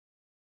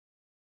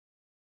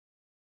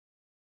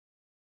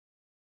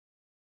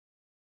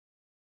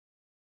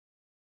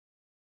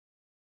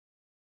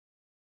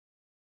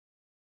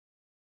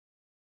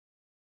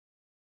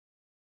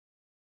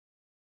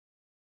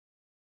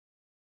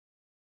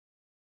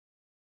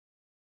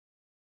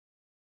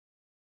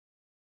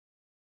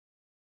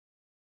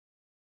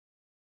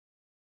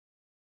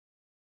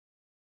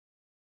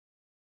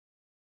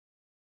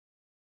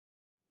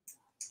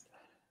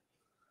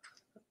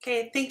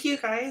Okay, thank you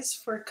guys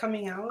for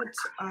coming out.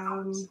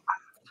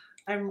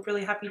 I'm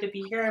really happy to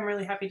be here. I'm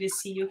really happy to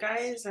see you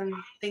guys, and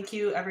thank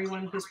you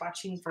everyone who's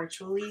watching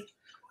virtually.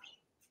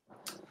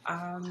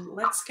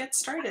 Let's get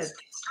started.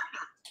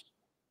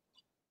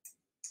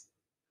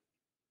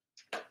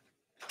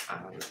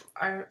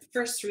 Our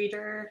first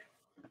reader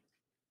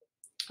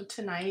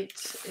tonight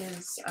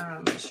is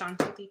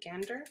Shanta Lee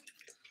Gander.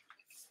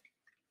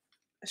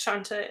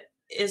 Shanta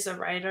is a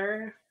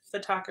writer,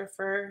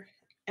 photographer,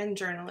 and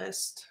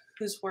journalist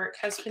whose work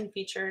has been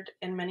featured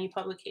in many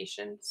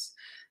publications,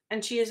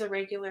 and she is a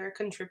regular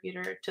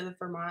contributor to the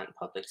Vermont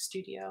Public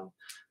Studio,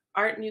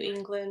 Art New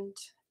England,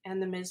 and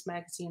the Ms.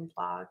 Magazine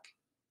blog.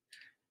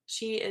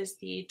 She is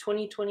the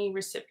 2020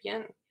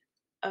 recipient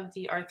of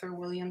the Arthur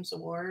Williams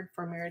Award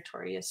for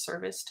Meritorious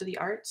Service to the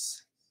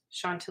Arts.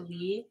 Shanta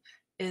Lee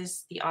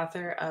is the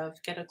author of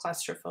Ghetto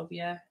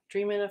Claustrophobia,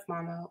 Dreamin' of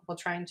Mama While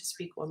Trying to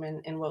Speak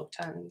Woman in Woke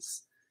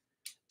Tongues.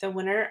 The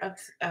winner of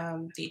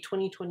the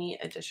 2020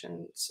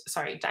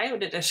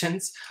 Diode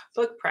Editions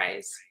Book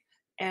Prize,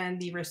 and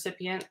the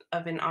recipient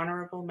of an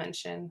honorable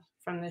mention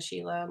from the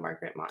Sheila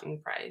Margaret Motten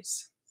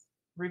Prize.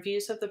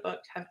 Reviews of the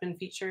book have been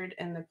featured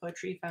in the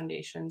Poetry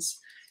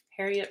Foundation's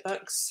Harriet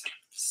Books,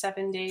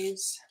 7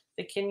 Days,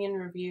 the Kenyon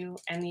Review,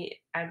 and the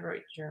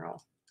Adroit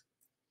Journal.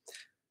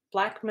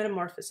 Black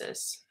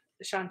Metamorphosis,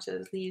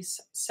 Shanta Lee's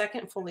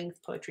second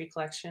full-length poetry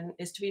collection,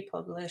 is to be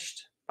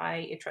published by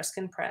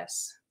Etruscan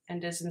Press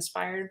and is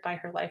inspired by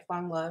her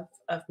lifelong love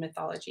of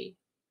mythology.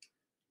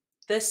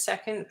 This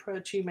second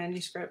poetry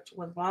manuscript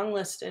was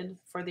longlisted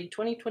for the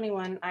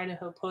 2021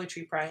 Idaho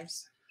Poetry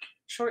Prize,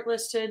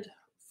 shortlisted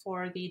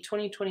for the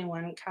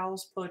 2021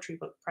 Cowles Poetry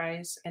Book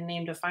Prize, and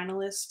named a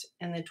finalist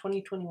in the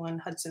 2021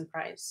 Hudson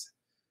Prize.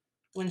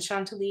 When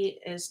Shanta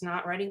Lee is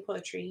not writing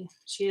poetry,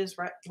 she is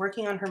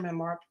working on her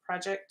memoir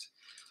project,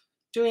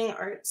 doing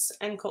arts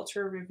and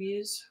culture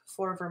reviews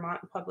for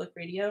Vermont Public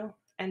Radio,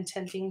 and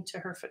tending to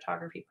her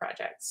photography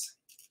projects.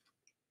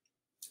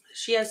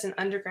 She has an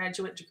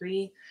undergraduate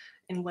degree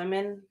in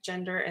women,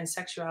 gender, and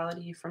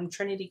sexuality from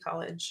Trinity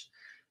College,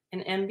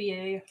 an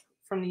MBA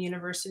from the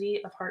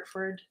University of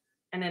Hartford,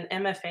 and an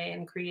MFA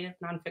in creative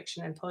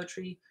nonfiction and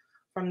poetry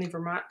from the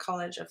Vermont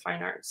College of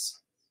Fine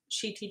Arts.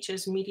 She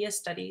teaches media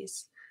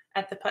studies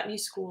at the Putney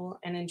School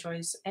and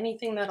enjoys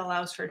anything that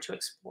allows her to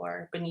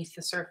explore beneath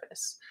the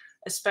surface,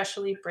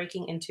 especially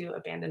breaking into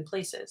abandoned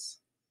places.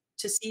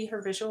 To see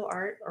her visual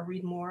art or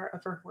read more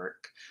of her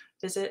work,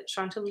 visit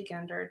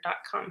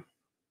shantaleegander.com.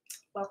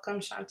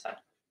 Welcome, Shanta.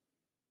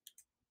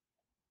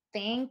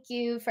 Thank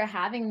you for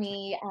having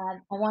me. I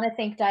want to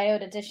thank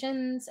Diode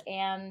Editions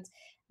and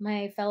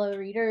my fellow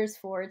readers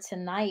for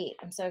tonight.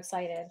 I'm so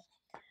excited.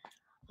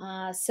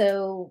 Let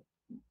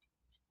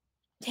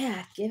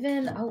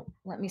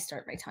me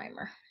start my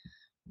timer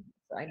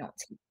so I don't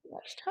take too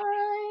much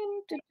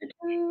time.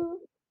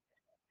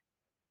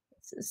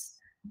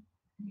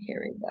 Here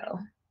we go.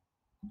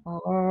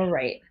 All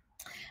right.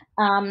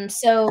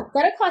 So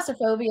ghetto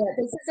claustrophobia.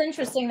 This is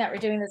interesting that we're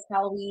doing this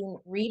Halloween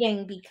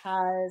reading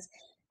because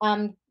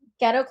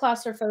ghetto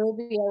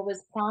claustrophobia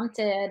was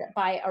prompted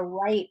by a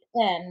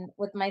write-in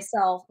with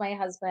myself, my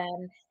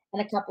husband,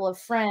 and a couple of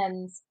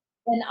friends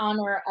in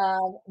honor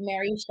of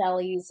Mary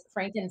Shelley's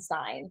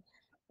Frankenstein,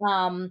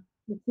 the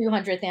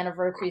 200th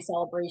anniversary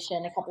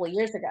celebration a couple of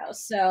years ago.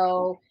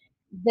 So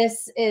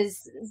this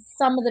is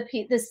some of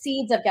the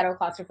seeds of ghetto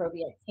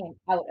claustrophobia came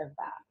out of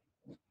that.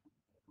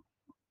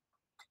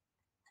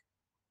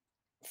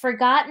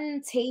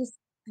 Forgotten tastes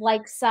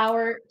like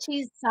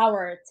cheese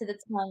sour to the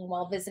tongue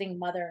while visiting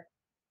mother.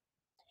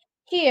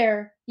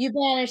 Here, you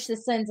banish the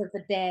sins of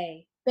the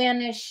day,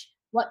 banish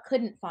what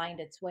couldn't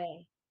find its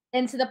way.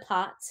 Into the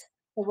pot,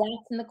 the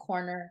rats in the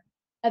corner,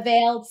 a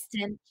veiled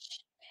stench,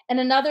 and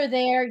another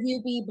there,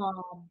 you be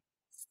balm,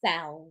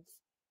 salve.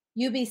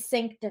 You be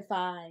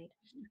sanctified,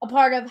 a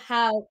part of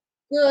how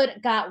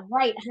good got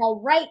right, how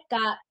right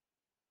got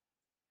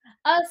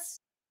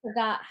us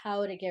forgot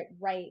how to get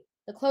right.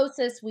 The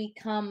closest we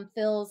come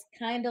feels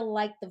kind of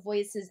like the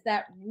voices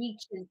that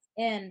reaches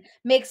in,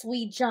 makes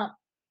we jump.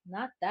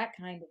 Not that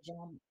kind of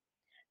jump.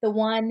 The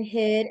one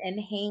hid in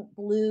Hank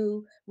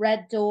Blue,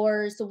 Red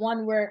Doors, the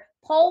one where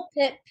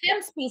pulpit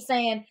pimps be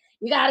saying,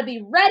 you got to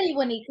be ready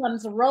when he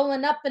comes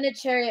rolling up in a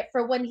chariot,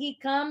 for when he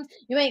comes,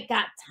 you ain't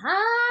got time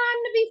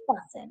to be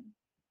fussing.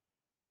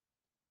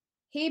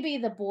 He be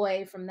the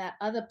boy from that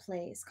other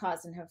place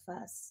causing her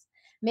fuss.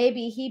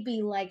 Maybe he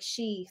be like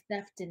she,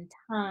 theft in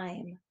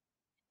time.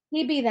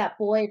 He be that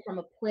boy from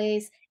a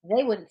place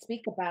they wouldn't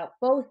speak about,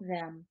 both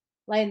them.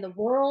 Letting the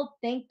world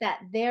think that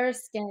their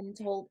skin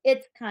told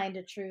its kind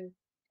of truth.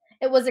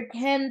 It was a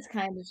Ken's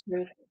kind of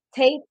truth.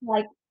 Taste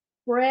like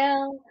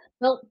frail,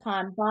 built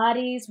upon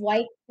bodies,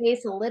 white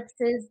face,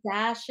 ellipses,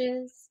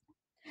 dashes.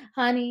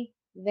 Honey,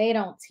 they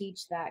don't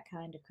teach that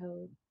kind of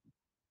code.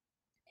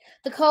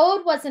 The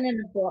code wasn't in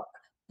a book.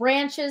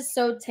 Branches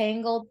so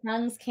tangled,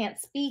 tongues can't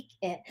speak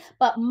it.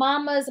 But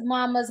mama's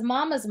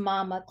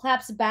mama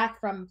claps back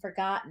from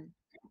forgotten.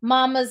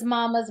 Mama's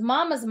mama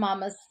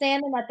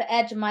standing at the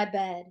edge of my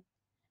bed.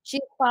 She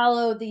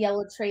followed the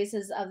yellow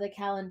traces of the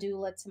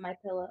calendula to my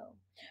pillow,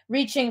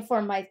 reaching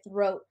for my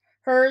throat,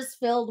 hers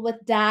filled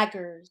with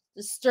daggers,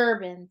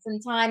 disturbance,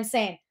 and time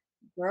saying,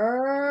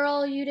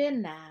 "Girl, you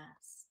didn't ask."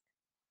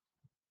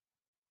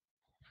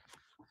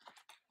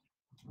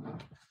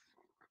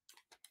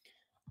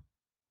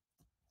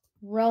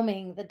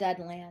 Roaming the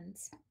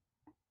Deadlands.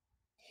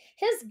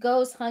 His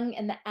ghost hung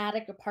in the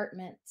attic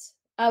apartment.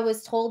 I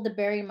was told to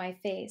bury my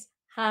face,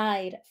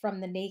 hide from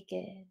the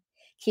naked,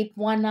 keep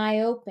one eye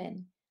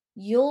open.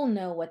 You'll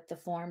know what the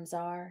forms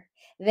are.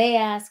 They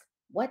ask,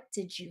 "What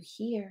did you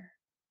hear?"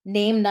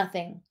 Name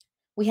nothing.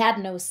 We had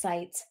no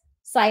sight.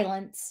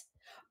 Silence.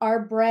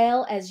 Our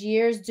braille as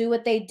years do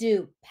what they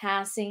do,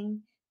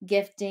 passing,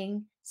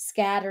 gifting,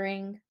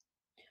 scattering.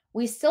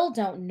 We still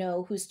don't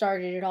know who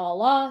started it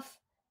all off.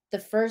 The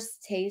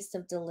first taste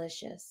of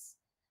delicious,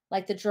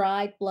 like the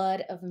dried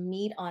blood of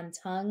meat on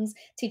tongues,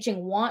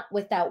 teaching want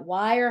without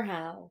why or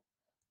how.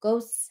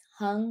 Ghosts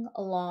hung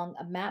along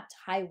a mapped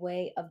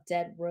highway of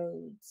dead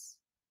roads.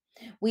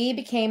 We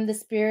became the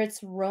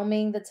spirits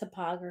roaming the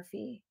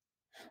topography.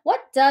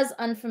 What does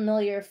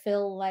unfamiliar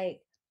feel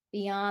like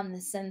beyond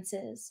the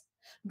senses?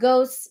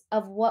 Ghosts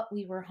of what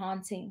we were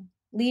haunting,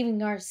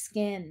 leaving our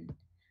skin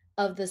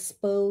of the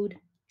spode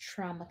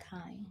trauma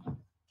kind.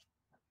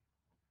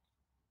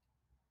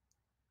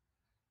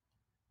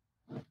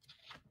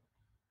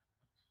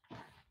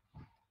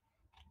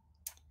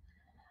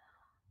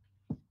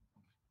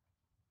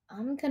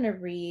 I'm going to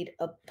read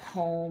a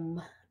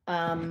poem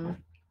that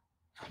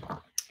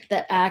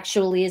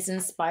actually is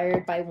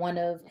inspired by one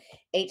of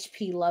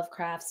H.P.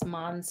 Lovecraft's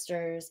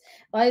monsters.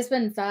 I've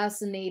been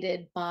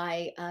fascinated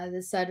by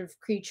the set of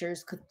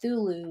creatures,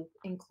 Cthulhu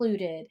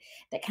included,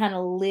 that kind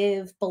of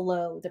live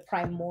below the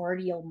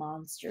primordial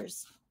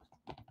monsters.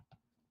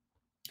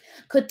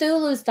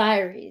 Cthulhu's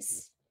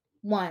Diaries.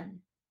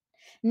 1.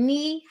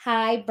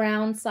 Knee-high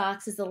brown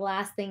socks is the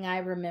last thing I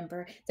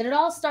remember. Did it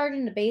all start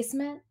in the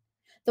basement?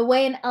 The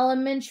way an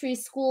elementary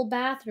school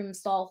bathroom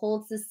stall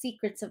holds the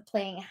secrets of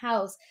playing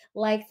house,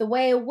 like the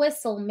way a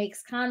whistle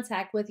makes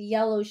contact with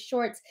yellow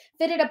shorts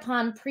fitted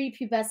upon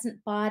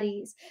prepubescent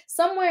bodies.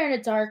 Somewhere in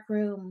a dark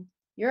room,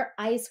 your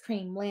ice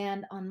cream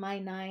land on my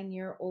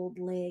 9-year-old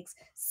legs.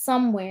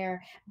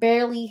 Somewhere,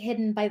 barely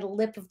hidden by the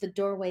lip of the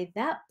doorway,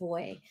 that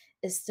boy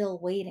is still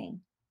waiting.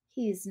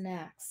 He's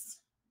next.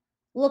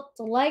 Looked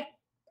a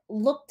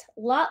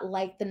lot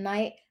like the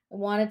night I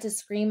wanted to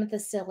scream at the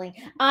ceiling.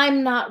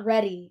 I'm not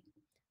ready.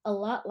 A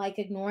lot like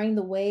ignoring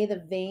the way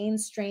the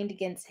veins strained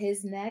against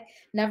his neck,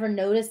 never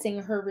noticing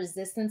her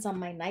resistance on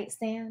my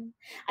nightstand.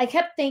 I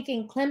kept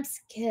thinking, Klimt's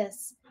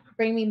kiss,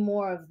 bring me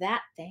more of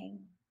that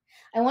thing.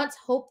 I once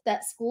hoped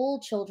that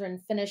school children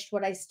finished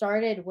what I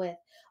started with,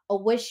 a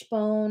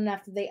wishbone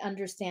after they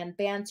understand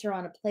banter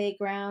on a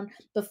playground,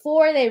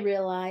 before they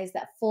realize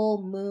that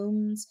full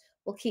moons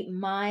will keep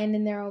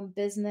minding their own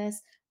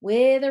business,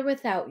 with or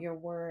without your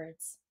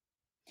words.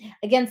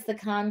 Against the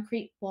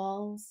concrete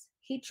walls,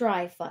 he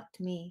dry fucked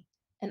me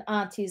in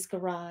Auntie's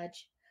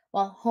garage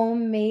while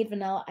homemade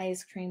vanilla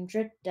ice cream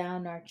dripped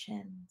down our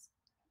chins.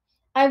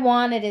 I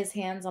wanted his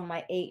hands on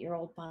my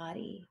 8-year-old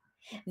body.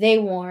 They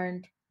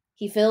warned,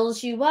 he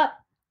fills you up.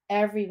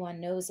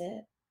 Everyone knows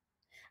it.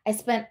 I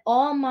spent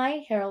all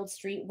my Herald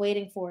Street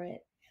waiting for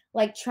it,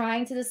 like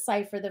trying to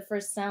decipher the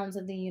first sounds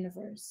of the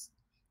universe.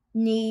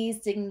 Knees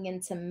digging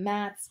into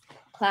mats,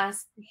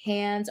 clasped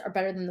hands are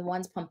better than the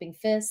ones pumping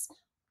fists.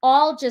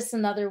 All just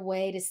another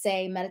way to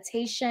say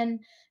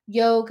meditation,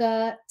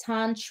 yoga,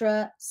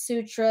 tantra,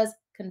 sutras,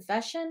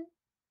 confession.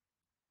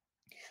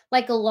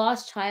 Like a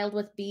lost child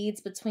with beads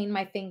between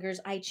my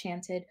fingers, I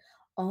chanted,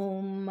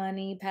 Om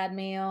Mani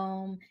Padme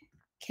Om,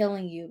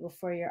 killing you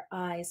before your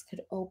eyes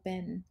could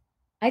open.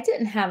 I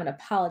didn't have an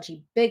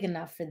apology big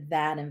enough for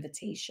that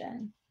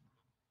invitation.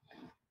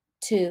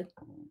 2.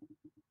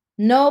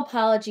 No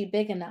apology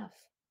big enough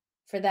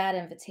for that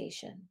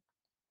invitation.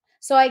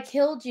 So I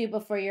killed you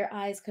before your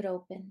eyes could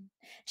open,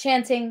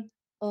 chanting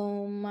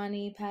Om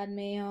Mani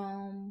Padme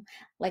Om,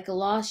 like a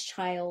lost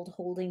child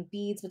holding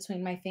beads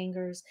between my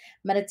fingers,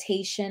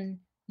 meditation,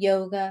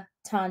 yoga,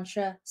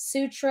 tantra,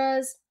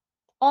 sutras,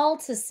 all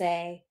to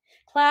say,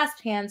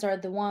 clasped hands are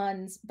the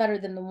ones better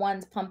than the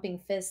ones pumping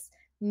fists,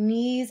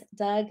 knees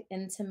dug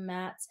into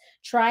mats,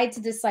 tried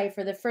to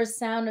decipher the first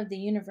sound of the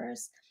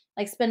universe,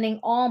 like spending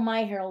all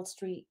my Herald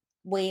Street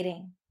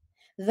waiting.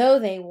 Though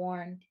they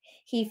warned,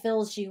 he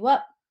fills you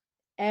up.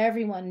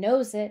 Everyone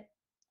knows it.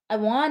 I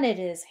wanted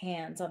his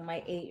hands on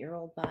my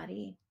 8-year-old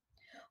body.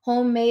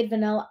 Homemade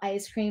vanilla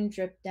ice cream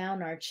dripped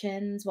down our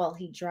chins while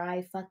he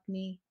dry fucked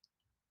me.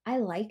 I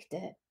liked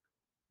it.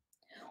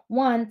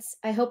 Once,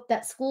 I hoped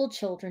that school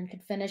children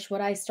could finish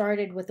what I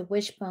started with a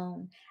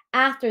wishbone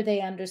after they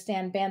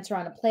understand banter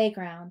on a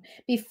playground,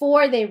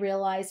 before they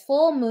realize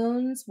full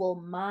moons will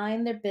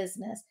mind their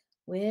business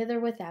with or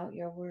without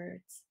your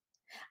words.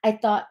 I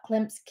thought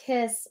Klimt's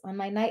kiss on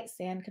my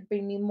nightstand could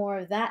bring me more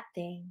of that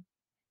thing,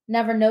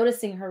 never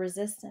noticing her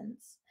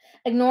resistance,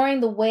 ignoring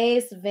the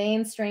ways the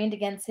veins strained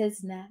against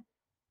his neck.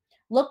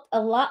 Looked a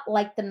lot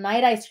like the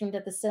night I screamed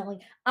at the ceiling,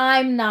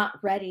 I'm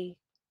not ready.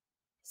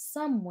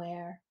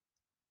 somewhere,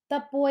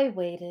 that boy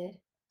waited,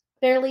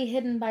 barely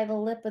hidden by the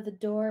lip of the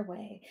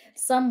doorway.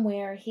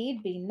 Somewhere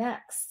he'd be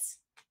next.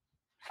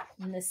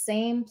 In the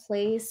same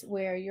place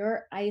where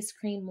your ice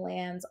cream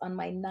lands on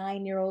my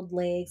 9-year-old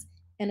legs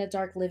in a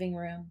dark living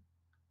room.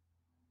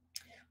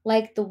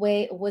 Like the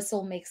way a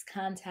whistle makes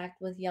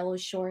contact with yellow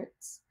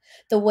shorts,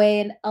 the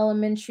way an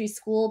elementary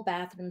school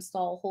bathroom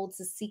stall holds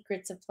the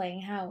secrets of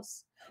playing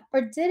house.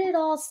 Or did it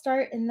all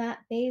start in that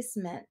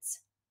basement?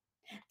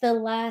 The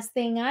last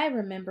thing I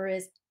remember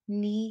is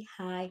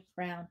knee-high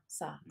brown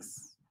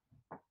socks.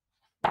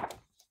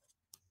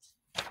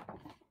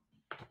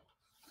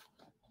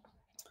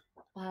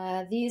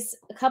 These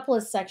a couple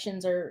of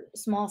sections are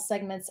small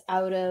segments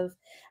out of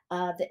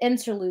the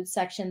interlude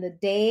section, The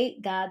Day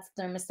God's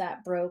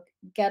Thermostat Broke,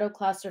 Ghetto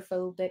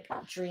Claustrophobic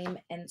Dream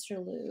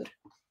Interlude.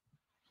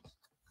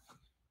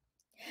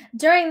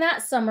 During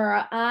that summer,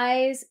 our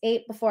eyes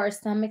ate before our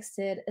stomachs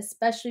did,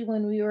 especially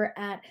when we were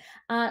at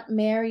Aunt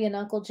Mary and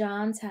Uncle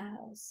John's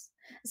house,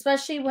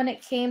 especially when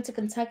it came to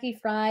Kentucky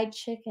Fried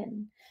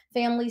Chicken,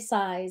 family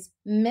size,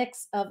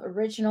 mix of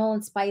original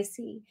and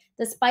spicy.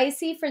 The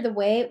spicy for the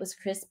way it was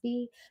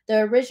crispy,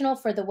 the original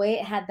for the way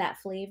it had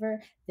that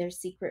flavor, their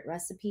secret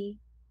recipe.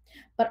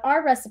 But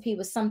our recipe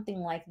was something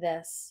like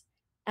this.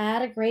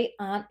 Add a great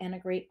aunt and a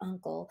great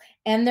uncle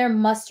and their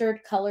mustard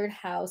colored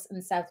house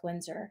in South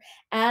Windsor.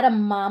 Add a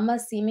mama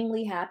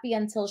seemingly happy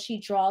until she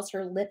draws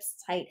her lips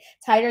tight,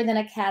 tighter than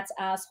a cat's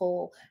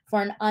asshole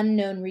for an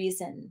unknown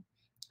reason.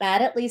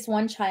 Add at least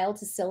one child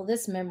to seal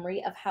this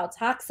memory of how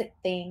toxic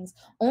things,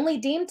 only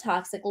deemed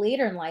toxic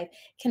later in life,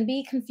 can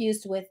be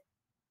confused with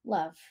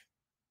love.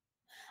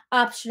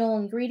 Optional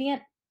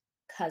ingredient,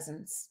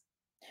 cousins.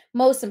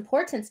 Most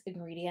important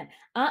ingredient,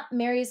 Aunt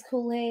Mary's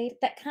Kool-Aid,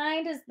 that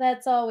kind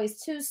that's always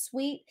too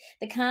sweet,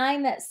 the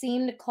kind that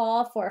seemed to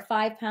call for a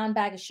 5-pound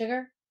bag of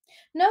sugar.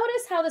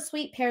 Notice how the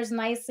sweet pairs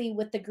nicely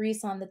with the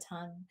grease on the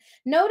tongue.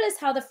 Notice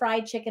how the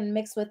fried chicken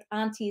mixed with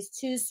Auntie's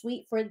too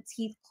sweet for the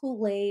teeth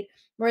Kool-Aid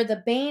were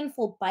the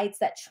baneful bites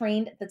that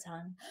trained the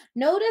tongue.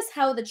 Notice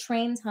how the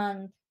trained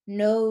tongue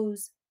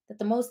knows that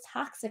the most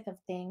toxic of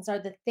things are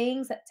the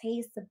things that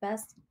taste the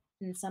best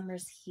in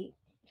summer's heat.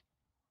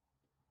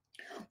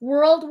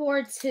 World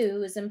War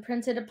II is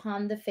imprinted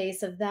upon the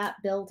face of that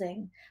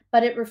building,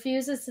 but it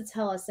refuses to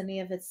tell us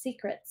any of its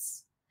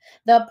secrets.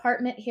 The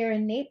apartment here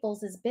in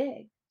Naples is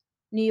big.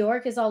 New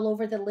York is all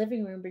over the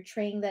living room,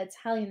 betraying the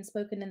Italian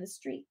spoken in the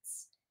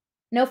streets.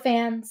 No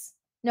fans,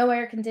 no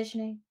air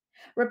conditioning.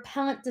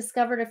 Repellent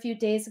discovered a few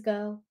days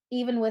ago,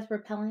 even with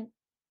repellent,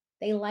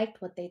 they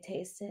liked what they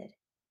tasted.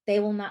 They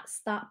will not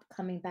stop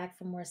coming back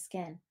for more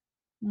skin,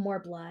 more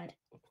blood.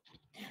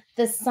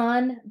 The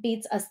sun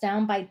beats us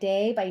down by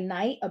day, by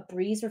night, a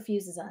breeze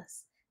refuses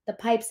us. The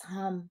pipes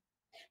hum.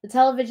 The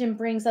television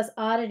brings us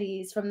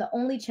oddities from the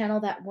only channel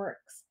that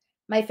works.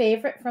 My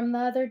favorite from the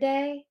other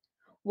day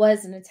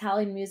was an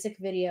Italian music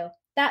video.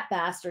 That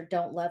bastard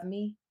don't love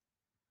me.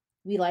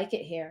 We like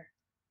it here.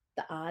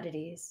 The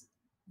oddities,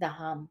 the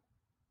hum.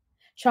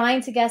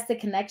 Trying to guess the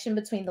connection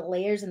between the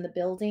layers in the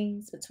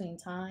buildings, between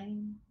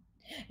time.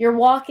 You're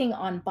walking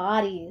on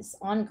bodies,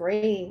 on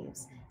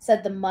graves,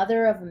 said the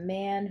mother of a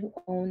man who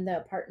owned the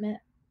apartment.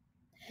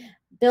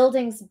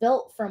 Buildings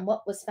built from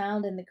what was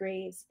found in the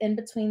graves. In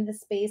between the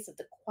space of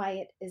the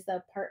quiet is the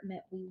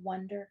apartment. We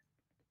wonder,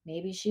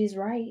 maybe she's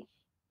right.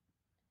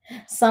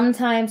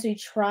 Sometimes we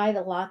try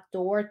the locked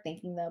door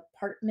thinking the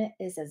apartment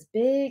is as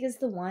big as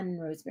the one in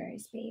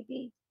Rosemary's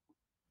Baby.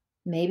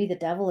 Maybe the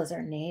devil is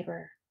our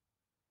neighbor.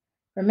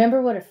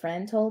 Remember what a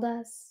friend told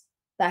us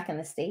back in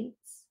the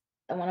States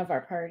at one of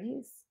our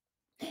parties?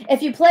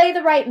 If you play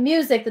the right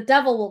music, the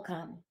devil will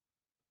come.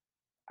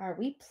 Are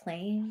we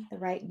playing the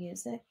right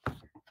music?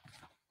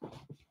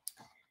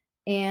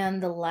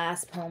 And the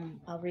last poem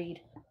I'll read.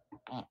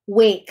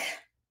 Wake,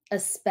 a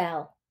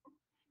spell.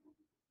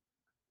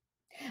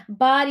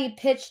 Body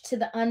pitched to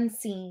the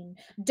unseen.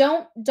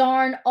 Don't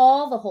darn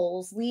all the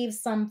holes, leave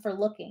some for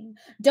looking.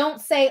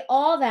 Don't say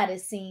all that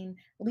is seen,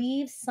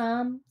 leave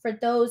some for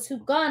those who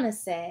gonna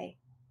say.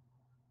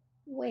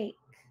 Wake.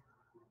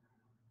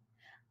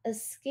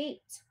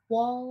 Escaped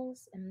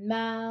walls and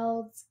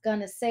mouths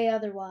gonna say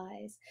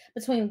otherwise.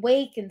 Between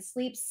wake and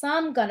sleep,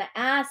 some gonna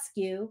ask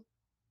you.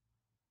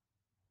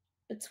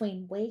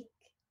 Between wake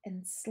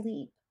and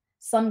sleep,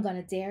 some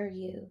gonna dare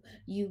you.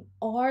 You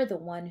are the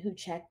one who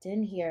checked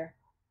in here.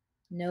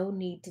 No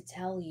need to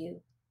tell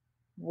you.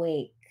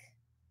 Wake.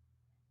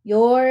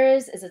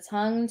 Yours is a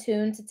tongue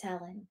tuned to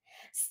telling.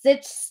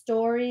 Stitch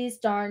stories,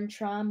 darn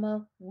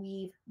trauma,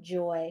 weave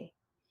joy.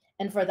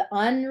 And for the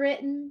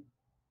unwritten,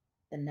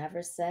 the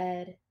never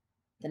said,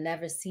 the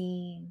never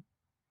seen,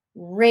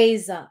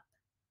 raise up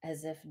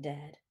as if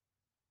dead.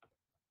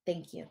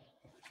 Thank you.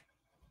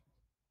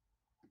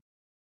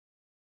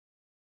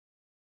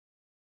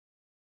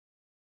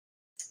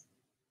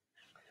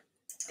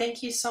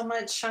 Thank you so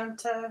much,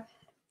 Shanta.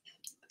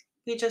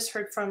 We just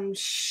heard from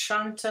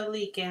Shanta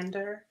Lee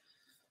Gander,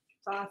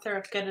 the author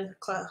of Ghetto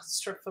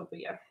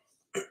Claustrophobia.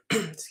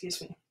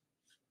 Excuse me.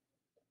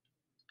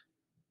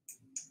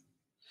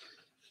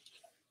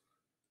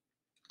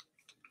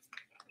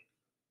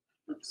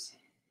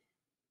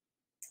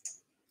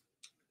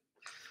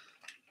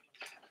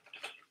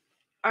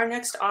 Our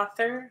next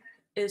author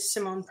is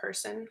Simone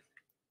Person.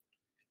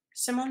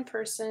 Simone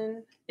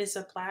Person is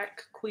a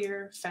Black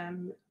queer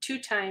femme,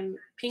 two-time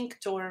Pink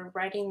Door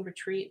Writing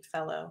Retreat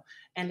Fellow,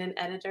 and an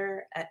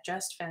editor at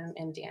Just Femme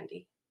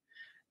Dandy.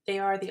 They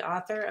are the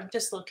author of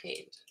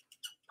Dislocate,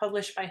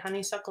 published by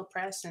Honeysuckle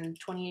Press in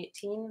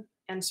 2018,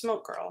 and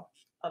Smoke Girl,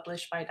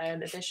 published by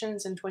Diode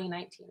Editions in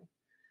 2019.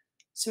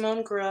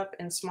 Simone grew up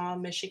in small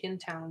Michigan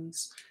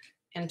towns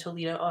in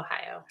Toledo,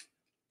 Ohio.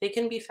 They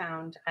can be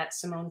found at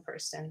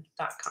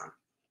simoneperson.com.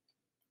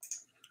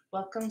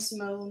 Welcome,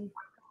 Simone.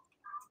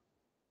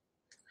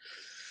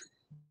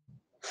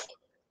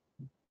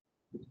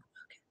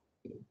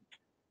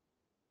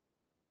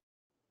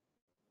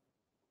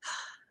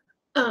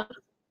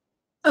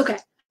 Okay.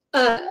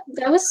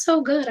 That was so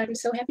good. I'm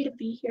so happy to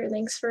be here.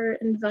 Thanks for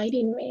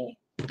inviting me.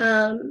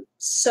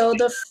 So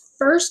the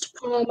first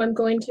poem I'm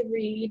going to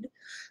read,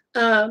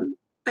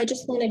 I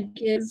just want to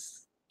give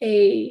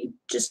a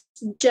just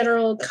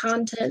general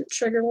content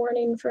trigger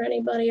warning for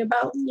anybody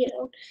about,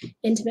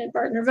 intimate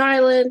partner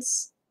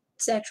violence,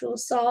 sexual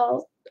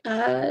assault,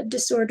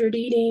 disordered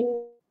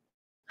eating,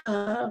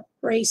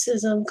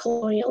 racism,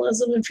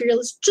 colonialism,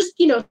 imperialism, just,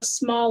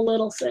 small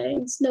little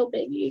things, no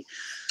biggie.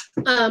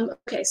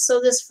 Okay, so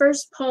this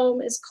first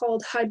poem is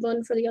called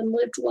Haibun for the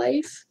Unlived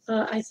Life.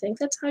 I think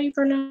that's how you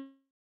pronounce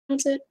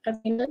it,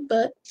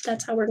 but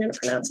that's how we're going to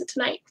pronounce it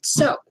tonight.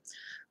 So,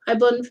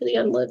 Haibun for the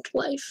Unlived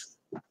Life.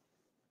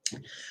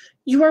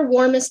 You are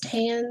warmest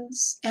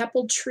hands,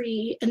 apple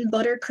tree, and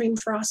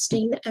buttercream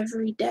frosting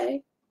every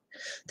day.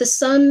 The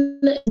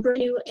sun and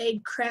new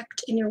egg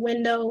cracked in your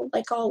window,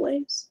 like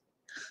always.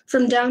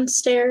 From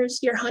downstairs,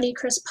 your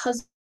Honeycrisp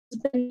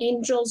husband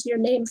angels your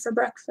name for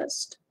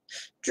breakfast.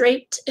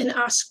 Draped in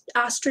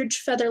ostrich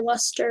feather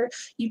luster,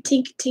 you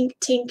tink, tink,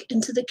 tink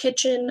into the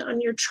kitchen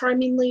on your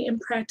charmingly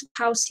impractical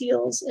house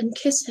heels and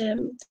kiss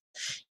him,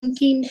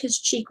 inking his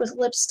cheek with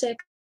lipstick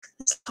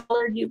that's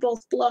colored you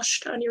both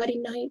blushed on your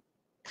wedding night.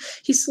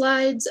 He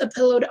slides a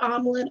pillowed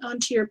omelet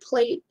onto your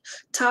plate,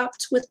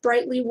 topped with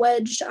brightly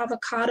wedged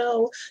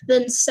avocado,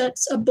 then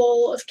sets a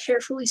bowl of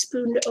carefully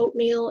spooned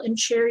oatmeal and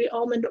cherry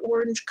almond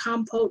orange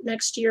compote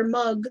next to your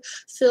mug,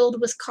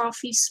 filled with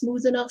coffee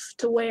smooth enough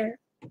to wear.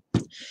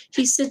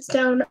 He sits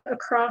down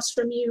across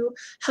from you,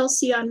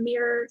 halcyon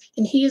mirror,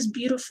 and he is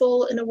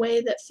beautiful in a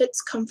way that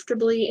fits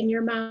comfortably in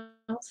your mouth.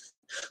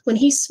 When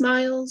he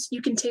smiles,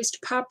 you can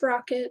taste pop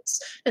rockets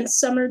and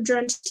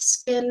summer-drenched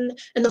skin,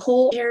 and the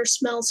whole air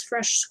smells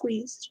fresh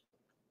squeezed.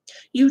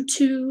 You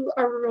two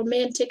are a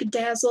romantic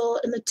dazzle,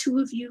 and the two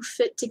of you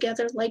fit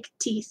together like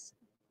teeth.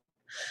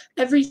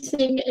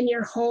 Everything in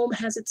your home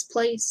has its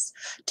place,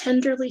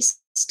 tenderly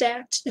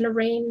stacked and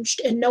arranged,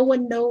 and no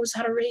one knows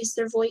how to raise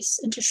their voice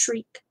and to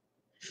shriek.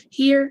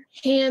 Here,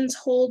 hands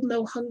hold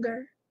no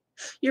hunger.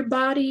 Your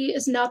body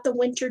is not the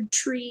wintered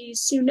tree,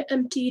 soon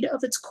emptied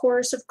of its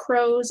chorus of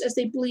crows as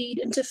they bleed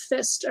into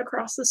fist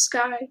across the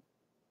sky.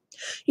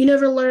 You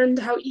never learned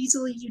how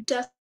easily you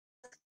death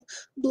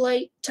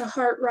blight to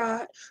heart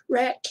rot,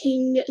 rat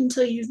king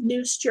until you've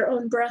noosed your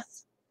own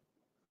breath.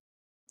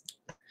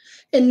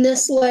 In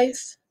this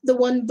life, the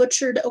one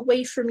butchered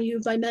away from you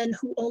by men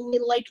who only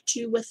liked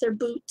you with their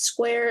boot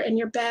square in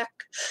your back,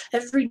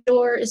 every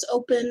door is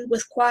open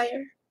with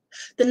choir.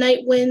 The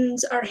night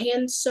winds are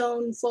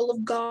hand-sewn full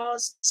of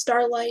gauze,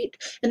 starlight,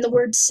 and the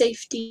word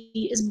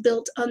safety is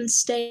built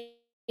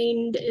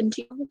unstained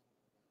into you.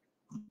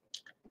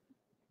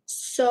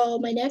 So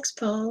my next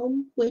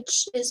poem,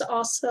 which is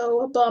also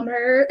a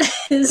bummer,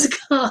 is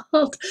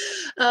called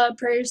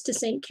Prayers to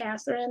St.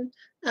 Catherine.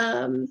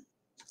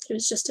 It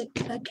was just a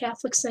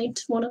Catholic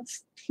saint, one of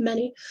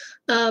many.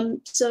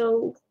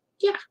 So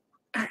yeah,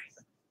 all right.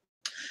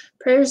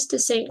 Prayers to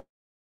St.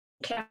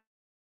 Catherine.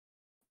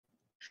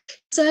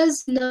 It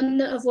says none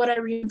of what I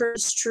remember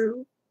is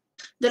true,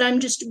 that I'm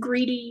just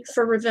greedy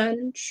for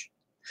revenge.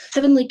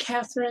 Heavenly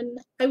Catherine,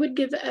 I would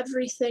give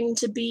everything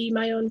to be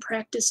my own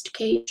practiced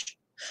cage,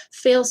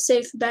 fail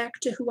safe back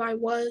to who I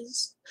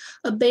was,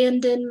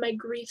 abandon my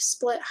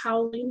grief-split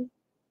howling.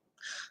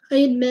 I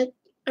admit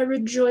I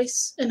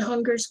rejoice in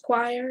hunger's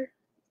choir,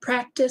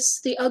 practice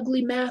the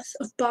ugly math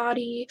of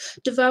body,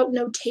 devout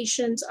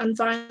notations on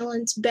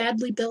violence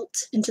badly built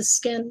into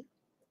skin.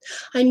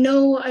 I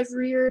know I've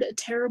reared a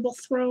terrible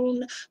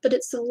throne, but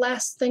it's the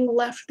last thing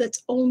left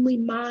that's only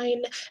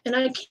mine, and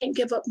I can't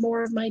give up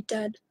more of my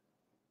dead.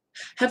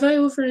 Have I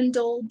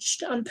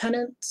overindulged on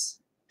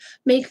penance?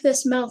 Make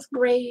this mouth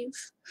grave,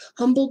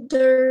 humbled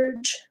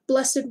dirge,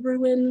 blessed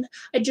ruin,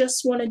 I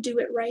just want to do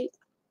it right.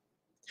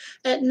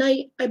 At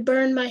night, I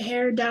burn my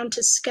hair down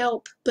to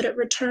scalp, but it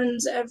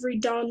returns every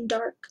dawn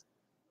dark.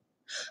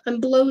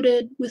 I'm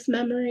bloated with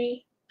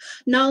memory,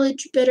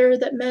 knowledge bitter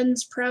that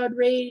men's proud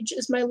rage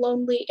is my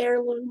lonely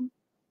heirloom.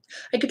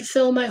 I could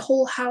fill my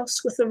whole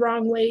house with the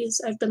wrong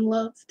ways I've been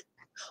loved.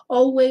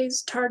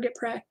 Always target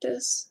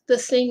practice, the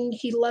thing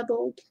he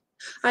leveled.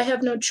 I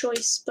have no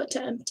choice but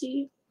to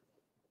empty.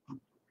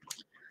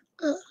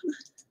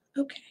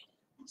 Okay,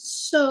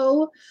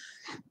 so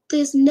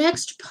this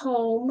next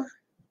poem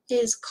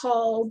is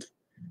called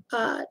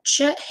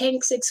Chet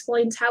Hanks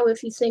explains how,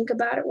 if you think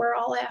about it, we're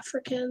all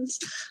Africans.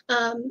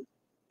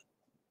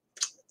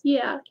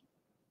 Yeah.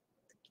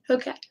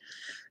 Okay.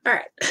 All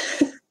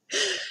right.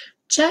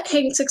 Chet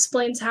Hanks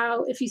explains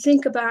how, if you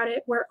think about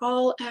it, we're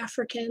all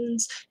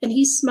Africans, and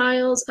he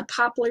smiles a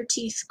poplar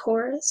teeth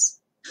chorus.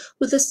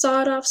 With a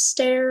sawed-off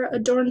stare,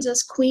 adorns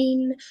us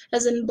queen,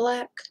 as in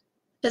black,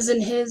 as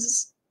in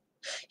his.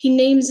 He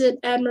names it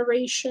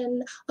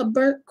admiration, a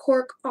burnt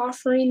cork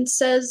offering,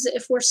 says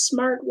if we're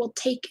smart, we'll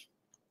take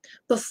it,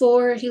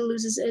 before he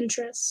loses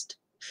interest.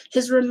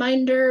 His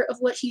reminder of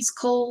what he's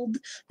called,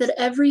 that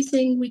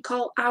everything we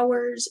call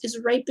ours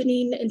is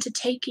ripening into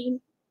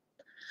taking.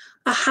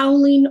 A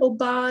howling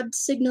obad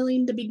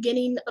signaling the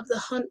beginning of the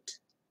hunt.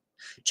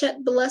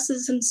 Chet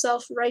blesses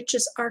himself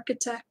righteous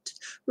architect,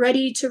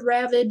 ready to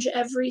ravage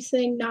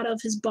everything not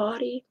of his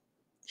body.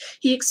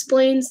 He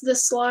explains the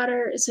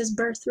slaughter is his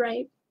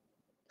birthright.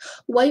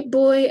 White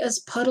boy as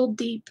puddle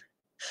deep,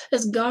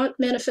 as gaunt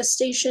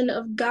manifestation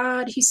of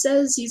God, he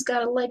says he's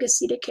got a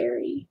legacy to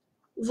carry.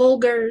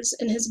 Vulgar's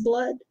in his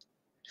blood.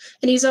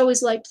 And he's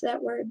always liked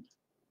that word,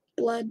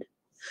 blood.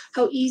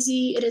 How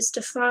easy it is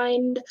to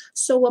find,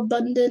 so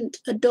abundant,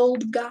 a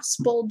dulled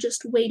gospel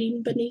just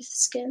waiting beneath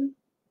skin.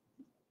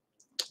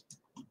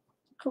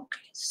 Okay,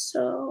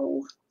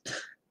 so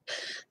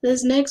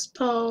this next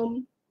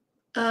poem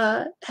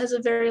has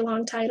a very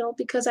long title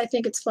because I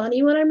think it's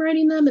funny when I'm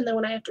writing them, and then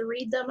when I have to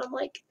read them, I'm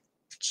like,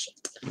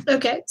 shit.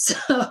 Okay,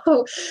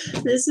 so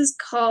this is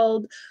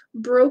called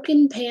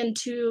Broken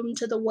Pantoum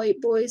to the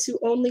White Boys Who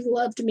Only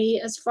Loved Me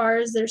as Far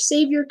as Their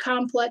Savior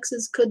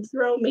Complexes Could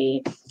Throw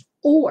Me,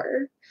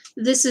 or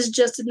this is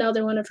just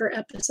another one of her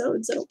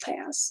episodes that'll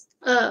pass.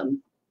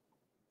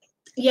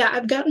 Yeah,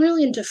 I've gotten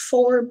really into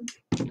forms,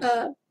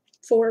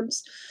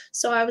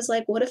 so I was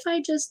like, what if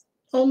I just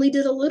only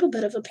did a little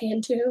bit of a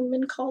pantoum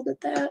and called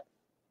it that?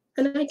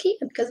 And I can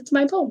because it's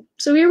my poem.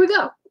 So here we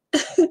go.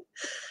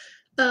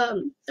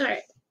 All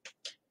right.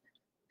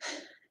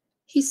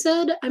 He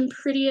said, I'm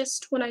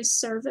prettiest when I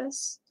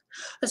service,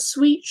 a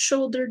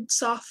sweet-shouldered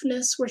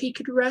softness where he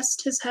could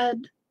rest his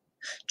head.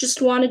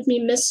 Just wanted me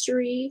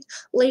mystery,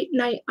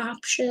 late-night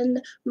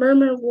option,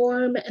 murmur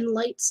warm and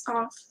lights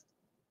off.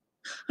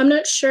 I'm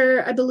not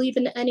sure I believe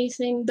in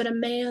anything but a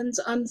man's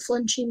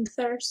unflinching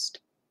thirst.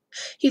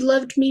 He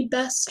loved me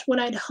best when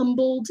I'd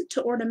humbled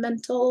to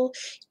ornamental,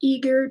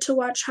 eager to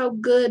watch how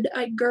good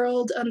I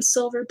girdled on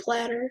silver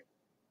platter.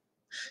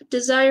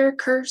 Desire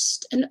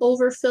cursed and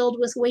overfilled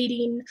with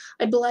waiting,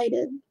 I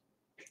blighted.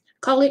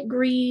 Call it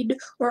greed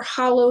or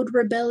hollowed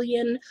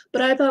rebellion,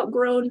 but I've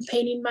outgrown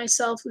painting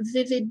myself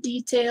vivid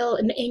detail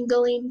and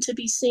angling to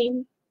be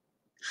seen.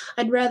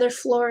 I'd rather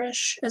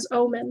flourish as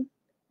omen.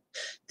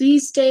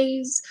 These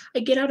days, I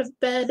get out of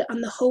bed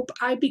on the hope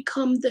I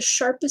become the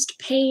sharpest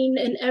pain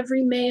in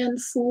every man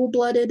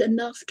full-blooded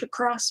enough to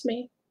cross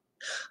me.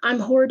 I'm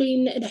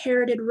hoarding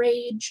inherited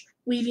rage,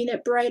 weaving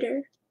it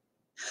brighter.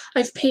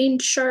 I've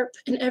pained sharp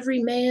in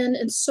every man,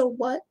 and so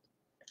what?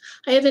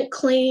 I haven't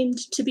claimed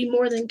to be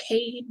more than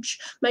cage,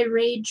 my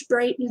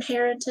rage-bright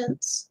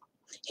inheritance.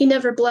 He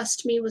never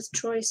blessed me with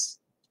choice.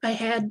 I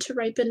had to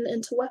ripen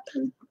into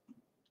weapon.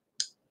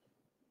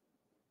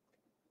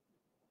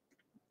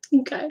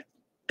 Okay.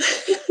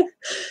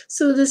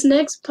 So this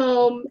next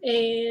poem,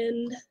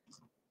 and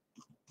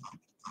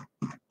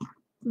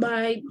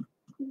by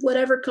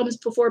whatever comes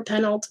before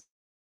penultimate,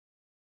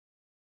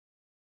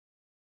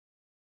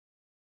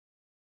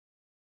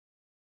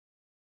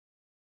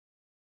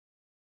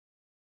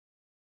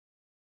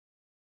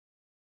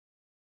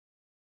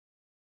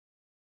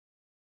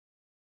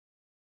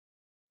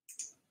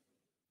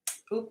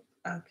 Oop,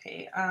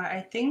 okay.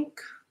 I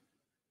think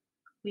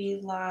we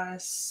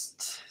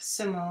lost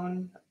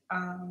Simone.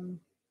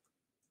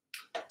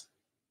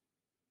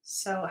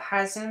 So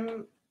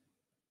Hazem,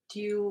 do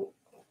you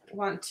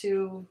want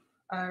to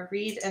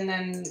read, and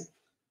then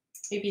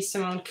maybe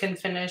Simone can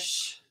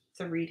finish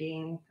the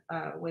reading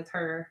with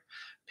her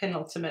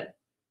penultimate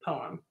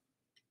poem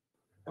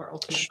or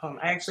ultimate poem.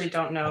 I actually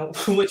don't know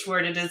which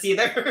word it is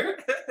either.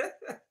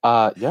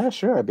 Yeah,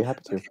 sure. I'd be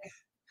happy to.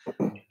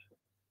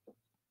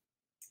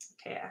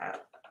 Okay,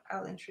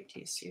 I'll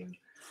introduce you.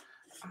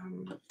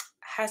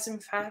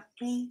 Hazem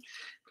Fahmy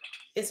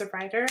is a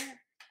writer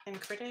and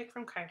critic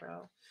from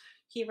Cairo.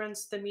 He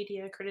runs the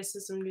media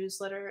criticism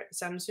newsletter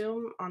Zam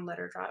Zoum on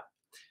Letterdrop.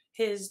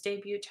 His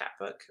debut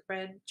chapbook,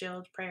 Red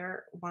Jild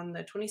Prayer, won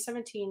the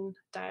 2017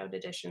 Diode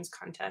Editions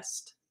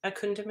Contest. A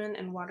Kundiman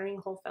and Watering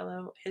Hole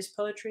Fellow, his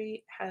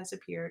poetry has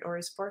appeared or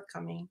is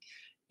forthcoming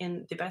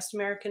in the Best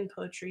American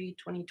Poetry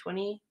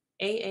 2020,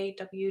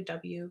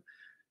 AAWW,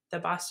 the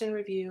Boston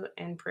Review,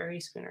 and Prairie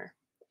Schooner.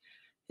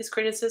 His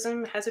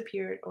criticism has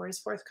appeared or is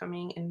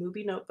forthcoming in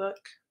Mubi Notebook,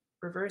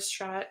 Reverse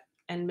Shot,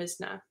 and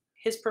Mizna.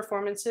 His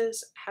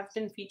performances have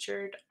been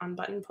featured on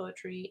Button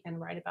Poetry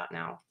and Right About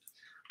Now.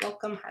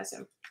 Welcome,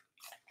 Hazem.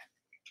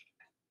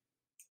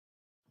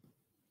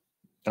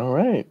 All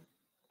right.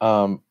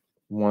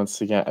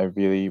 Once again, I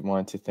really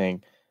want to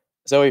thank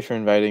Zoe for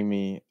inviting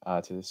me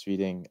to this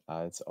reading.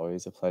 It's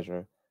always a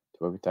pleasure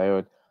to work with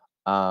Diode.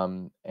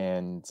 And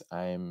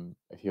I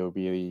feel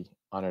really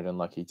honored and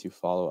lucky to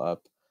follow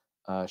up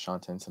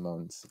Shanta and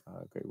Simone's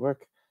great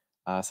work.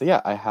 So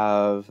yeah, I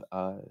have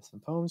some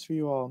poems for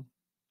you all.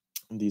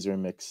 These are a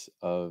mix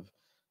of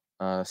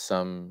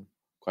some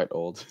quite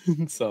old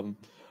and some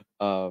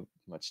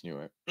much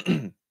newer.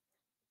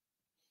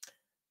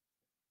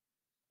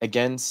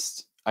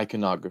 Against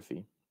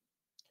iconography.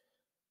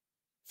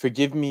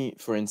 Forgive me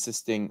for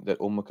insisting that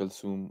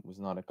Kulthum was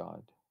not a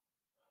god.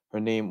 Her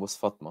name was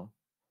Fatma.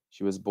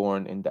 She was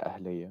born in the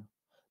Ahliya.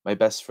 My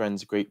best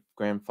friend's great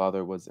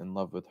grandfather was in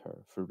love with her,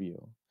 for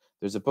real.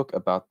 There's a book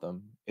about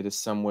them. It is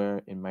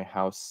somewhere in my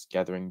house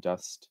gathering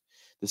dust.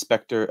 The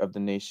specter of the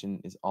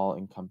nation is all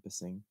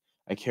encompassing.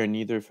 I care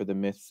neither for the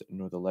myth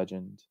nor the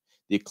legend.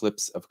 The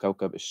eclipse of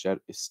Kaukab Isher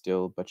is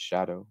still but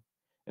shadow.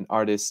 An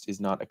artist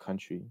is not a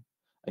country.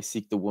 I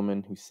seek the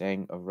woman who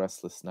sang of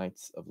restless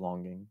nights of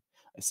longing.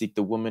 I seek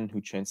the woman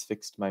who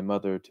transfixed my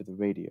mother to the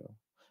radio.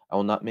 I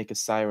will not make a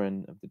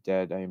siren of the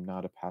dead. I am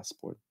not a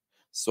passport.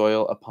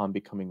 Soil, upon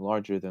becoming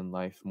larger than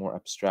life, more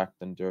abstract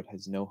than dirt,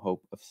 has no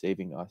hope of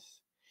saving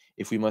us.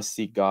 If we must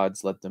seek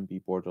gods, let them be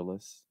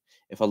borderless.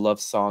 If a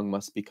love song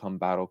must become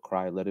battle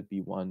cry, let it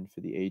be one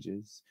for the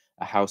ages,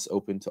 a house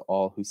open to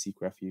all who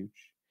seek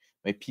refuge.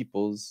 My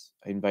peoples,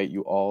 I invite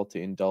you all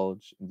to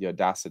indulge in the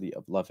audacity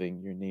of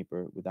loving your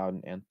neighbor without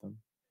an anthem.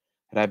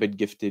 Had I been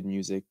gifted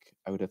music,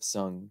 I would have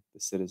sung the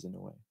citizen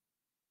away.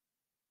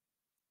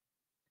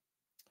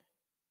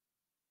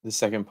 The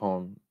second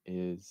poem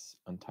is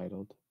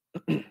untitled.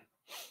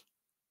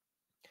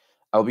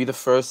 I'll be the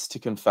first to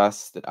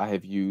confess that I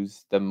have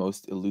used the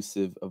most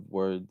elusive of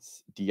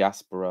words,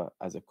 diaspora,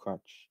 as a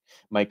crutch.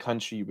 My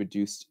country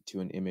reduced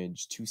to an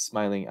image, two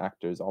smiling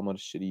actors, Omar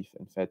Sharif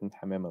and Fatin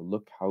Hamama.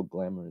 Look how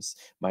glamorous.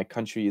 My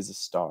country is a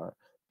star,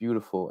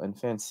 beautiful and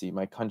fancy.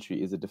 My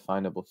country is a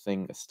definable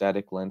thing, a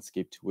static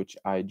landscape to which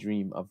I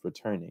dream of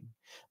returning.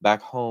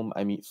 Back home,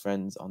 I meet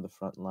friends on the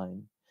front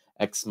line.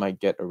 X might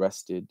get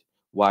arrested.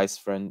 Y's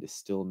friend is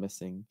still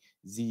missing.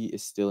 Z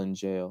is still in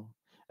jail.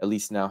 At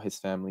least now his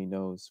family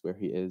knows where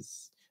he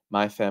is.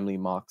 My family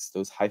mocks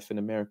those hyphen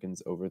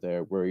Americans over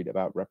there worried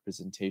about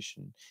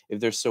representation. If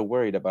they're so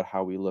worried about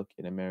how we look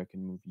in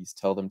American movies,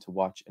 tell them to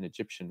watch an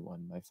Egyptian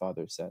one, my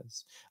father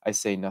says. I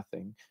say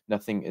nothing.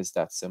 Nothing is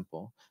that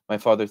simple. My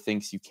father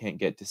thinks you can't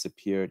get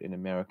disappeared in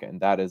America, and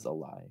that is a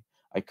lie.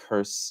 I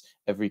curse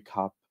every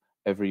cop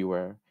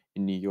everywhere.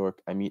 In New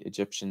York, I meet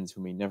Egyptians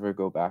who may never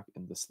go back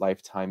in this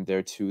lifetime.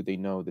 There too, they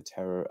know the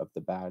terror of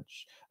the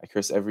badge. I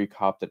curse every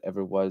cop that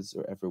ever was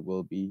or ever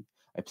will be.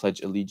 I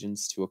pledge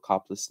allegiance to a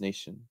copless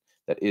nation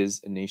that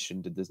is a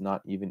nation that does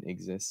not even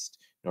exist,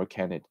 nor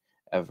can it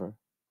ever.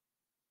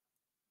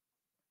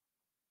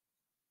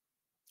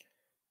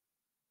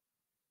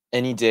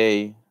 Any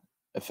day,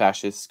 a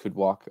fascist could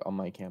walk on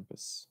my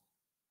campus.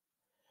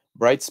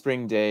 Bright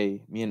spring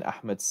day, me and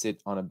Ahmed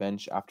sit on a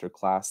bench after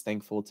class,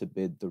 thankful to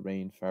bid the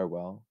rain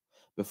farewell.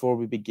 Before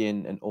we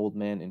begin, an old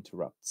man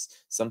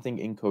interrupts, something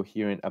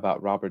incoherent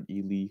about Robert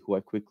E. Lee, who I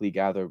quickly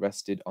gather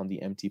rested on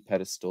the empty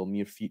pedestal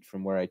mere feet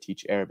from where I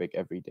teach Arabic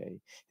every day,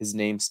 his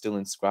name still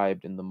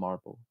inscribed in the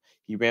marble.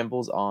 He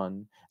rambles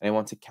on, and I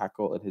want to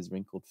cackle at his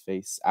wrinkled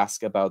face,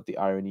 ask about the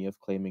irony of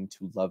claiming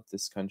to love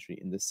this country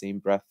in the same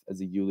breath as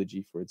a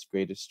eulogy for its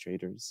greatest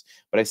traitors.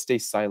 But I stay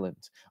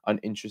silent,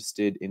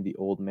 uninterested in the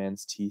old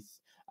man's teeth.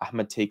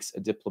 Ahmed takes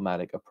a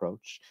diplomatic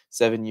approach.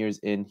 7 years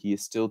in, he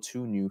is still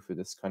too new for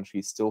this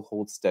country, still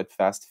holds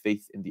steadfast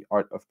faith in the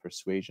art of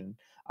persuasion.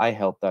 I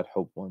held that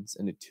hope once,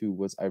 and it too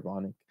was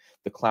ironic.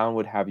 The clown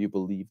would have you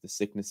believe the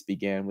sickness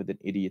began with an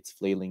idiot's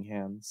flailing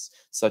hands.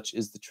 Such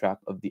is the trap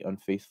of the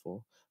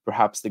unfaithful.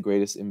 Perhaps the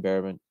greatest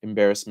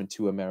embarrassment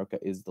to America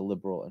is the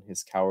liberal and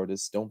his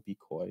cowardice. Don't be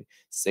coy.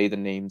 Say the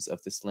names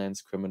of this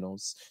land's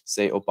criminals.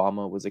 Say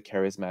Obama was a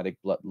charismatic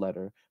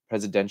bloodletter.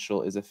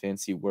 Presidential is a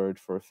fancy word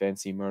for a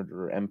fancy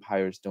murderer.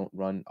 Empires don't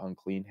run on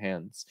clean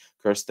hands.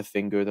 Curse the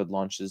finger that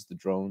launches the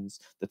drones,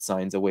 that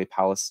signs away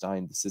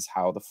Palestine. This is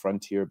how the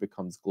frontier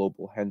becomes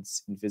global,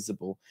 hence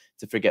invisible.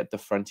 To forget the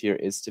frontier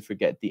is to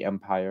forget the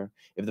empire.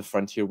 If the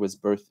frontier was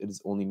birth, it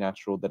is only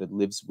natural that it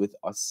lives with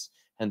us.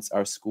 Hence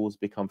our schools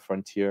become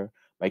frontier,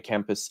 my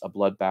campus a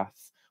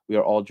bloodbath. We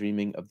are all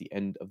dreaming of the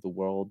end of the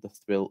world, the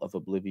thrill of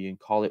oblivion.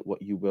 Call it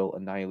what you will,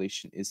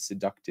 annihilation is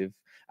seductive.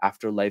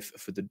 Afterlife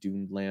for the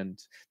doomed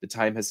land. The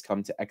time has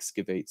come to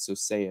excavate, so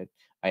say it.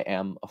 I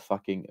am a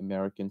fucking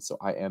American, so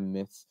I am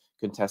myth.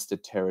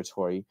 Contested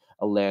territory,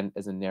 a land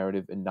as a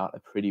narrative and not a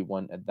pretty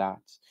one at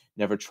that.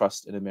 Never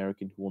trust an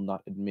American who will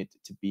not admit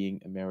to being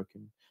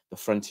American. The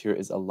frontier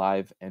is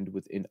alive and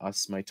within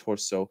us, my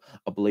torso,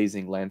 a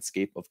blazing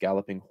landscape of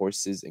galloping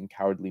horses and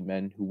cowardly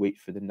men who wait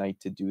for the night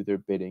to do their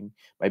bidding.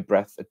 My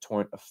breath, a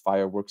torrent of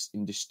fireworks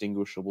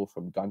indistinguishable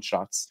from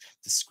gunshots,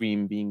 the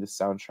scream being the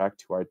soundtrack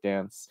to our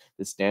dance,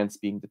 this dance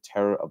being the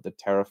terror of the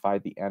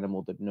terrified, the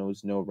animal that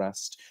knows no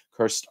rest.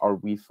 Cursed are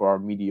we for our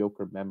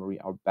mediocre memory,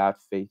 our bad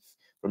faith.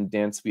 From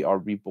dance we are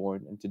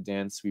reborn, and to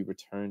dance we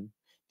return.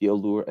 The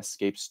allure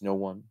escapes no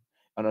one.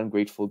 An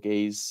ungrateful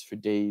gaze for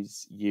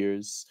days,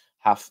 years,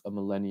 half a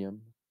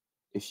millennium,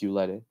 if you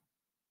let it.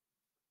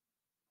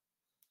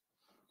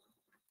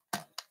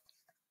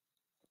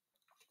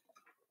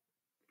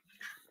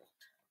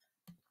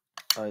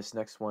 This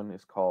next one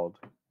is called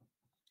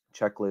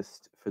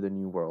Checklist for the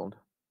New World.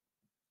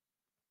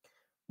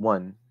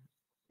 1.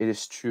 It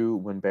is true,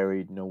 when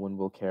buried, no one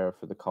will care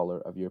for the color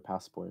of your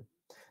passport.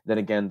 Then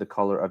again, the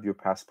color of your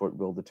passport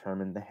will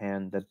determine the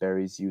hand that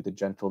buries you, the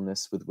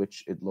gentleness with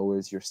which it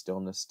lowers your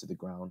stillness to the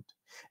ground.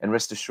 And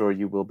rest assured,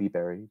 you will be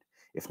buried,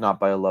 if not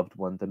by a loved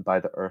one, then by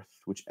the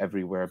earth, which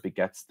everywhere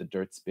begets the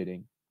dirt's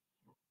bidding.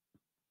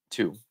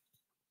 2.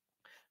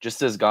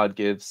 Just as God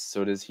gives,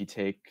 so does he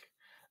take.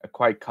 A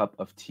quiet cup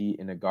of tea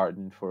in a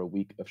garden for a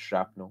week of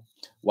shrapnel.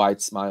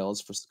 Wide smiles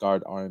for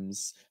scarred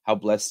arms. How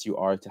blessed you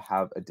are to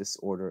have a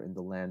disorder in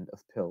the land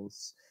of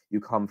pills.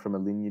 You come from a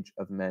lineage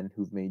of men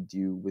who've made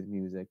do with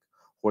music.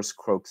 Hoarse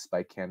croaks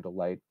by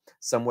candlelight.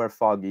 Somewhere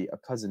foggy, a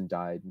cousin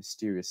died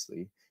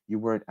mysteriously. You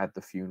weren't at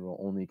the funeral,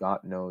 only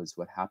God knows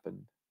what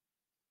happened.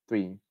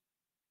 3.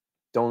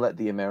 Don't let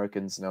the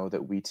Americans know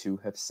that we too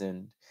have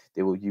sinned.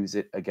 They will use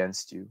it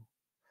against you.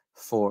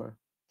 4.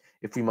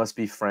 If we must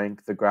be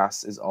frank, the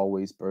grass is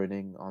always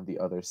burning on the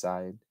other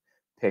side.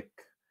 Pick,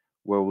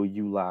 where will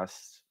you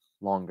last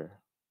longer?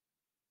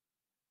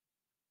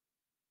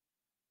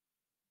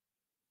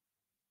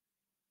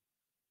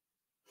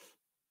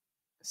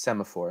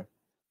 Semaphore.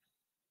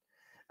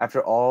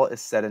 After all is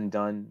said and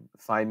done,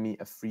 find me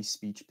a free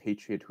speech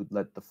patriot who'd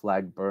let the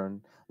flag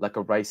burn. Like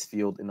a rice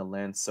field in a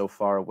land so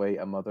far away,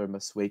 a mother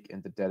must wake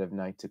in the dead of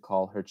night to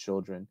call her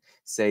children.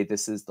 Say,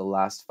 this is the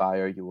last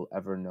fire you will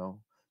ever know.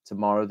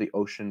 Tomorrow the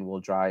ocean will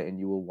dry and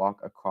you will walk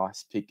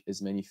across, pick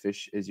as many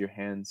fish as your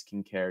hands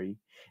can carry.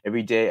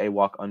 Every day I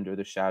walk under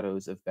the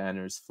shadows of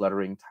banners,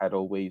 fluttering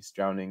tidal waves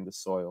drowning the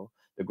soil.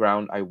 The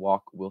ground I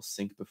walk will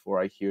sink before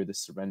I hear the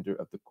surrender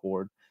of the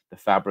cord, the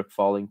fabric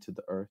falling to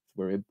the earth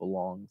where it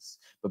belongs.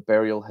 But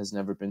burial has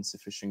never been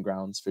sufficient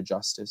grounds for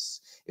justice.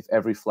 If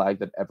every flag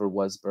that ever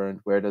was burned,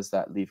 where does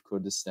that leave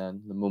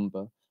Kurdistan,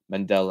 Lumumba,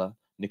 Mandela,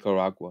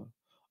 Nicaragua?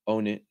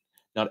 Own it.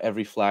 Not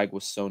every flag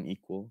was sewn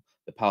equal.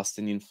 The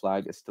Palestinian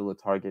flag is still a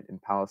target in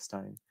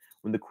Palestine.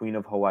 When the Queen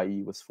of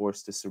Hawaii was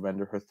forced to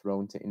surrender her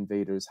throne to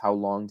invaders, how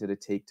long did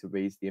it take to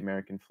raise the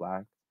American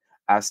flag?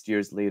 Asked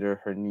years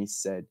later, her niece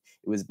said,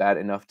 it was bad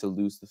enough to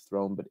lose the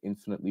throne, but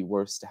infinitely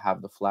worse to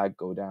have the flag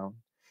go down.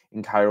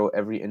 In Cairo,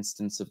 every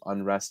instance of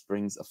unrest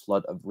brings a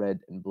flood of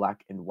red and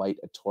black and white,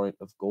 a torrent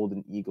of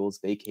golden eagles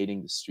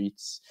vacating the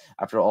streets.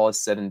 After all is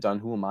said and done,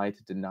 who am I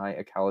to deny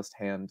a calloused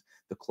hand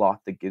the cloth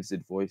that gives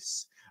it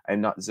voice? I am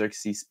not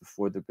Xerxes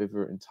before the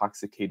river,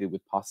 intoxicated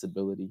with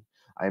possibility.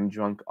 I am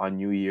drunk on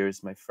New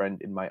Year's, my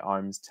friend in my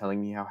arms, telling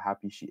me how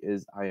happy she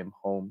is I am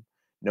home,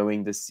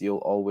 knowing the seal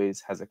always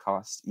has a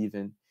cost,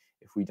 even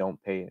if we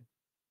don't pay it.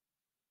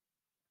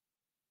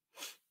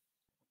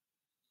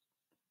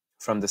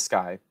 From the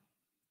sky.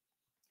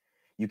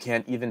 You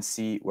can't even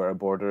see where a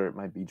border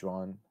might be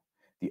drawn.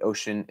 The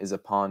ocean is a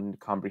pond,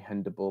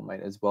 comprehensible,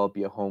 might as well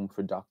be a home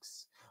for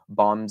ducks.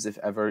 Bombs, if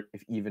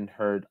even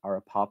heard, are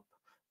a pop.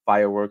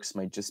 Fireworks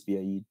might just be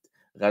Eid.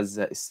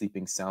 Gaza is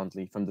sleeping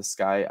soundly. From the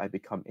sky, I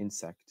become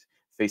insect,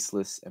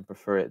 faceless, and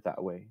prefer it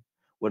that way.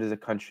 What is a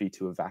country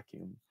to a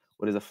vacuum?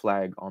 What is a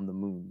flag on the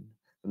moon?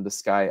 From the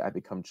sky, I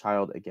become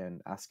child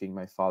again, asking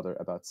my father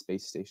about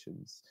space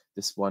stations.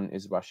 This one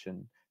is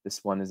Russian.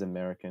 This one is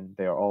American.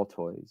 They are all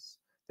toys.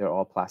 They're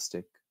all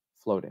plastic,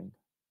 floating.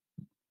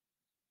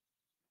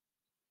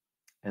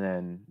 And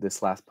then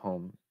this last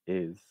poem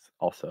is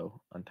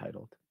also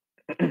untitled.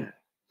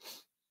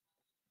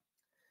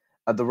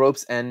 At the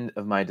rope's end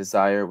of my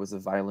desire was a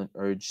violent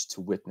urge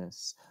to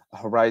witness, a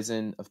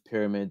horizon of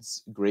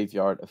pyramids,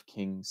 graveyard of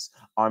kings,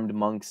 armed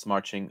monks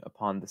marching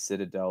upon the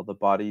citadel, the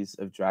bodies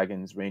of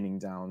dragons raining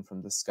down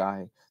from the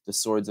sky, the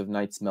swords of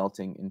knights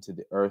melting into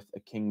the earth, a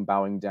king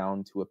bowing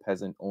down to a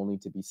peasant only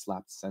to be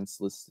slapped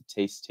senseless, the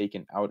taste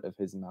taken out of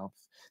his mouth,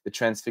 the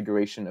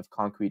transfiguration of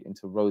concrete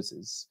into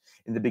roses.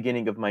 In the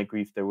beginning of my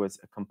grief, there was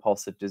a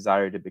compulsive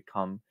desire to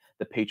become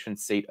the patron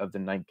saint of the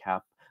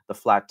nightcap, the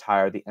flat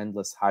tire, the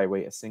endless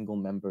highway, a single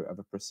member of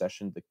a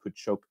procession that could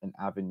choke an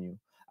avenue,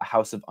 a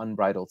house of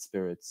unbridled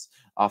spirits,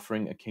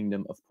 offering a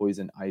kingdom of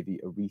poison ivy,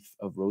 a wreath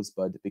of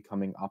rosebud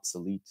becoming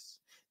obsolete.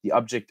 The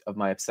object of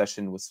my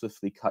obsession was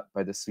swiftly cut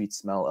by the sweet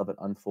smell of an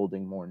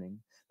unfolding morning.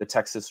 The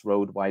Texas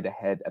road wide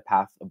ahead, a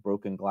path of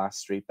broken glass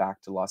straight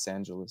back to Los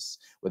Angeles,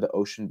 where the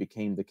ocean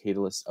became the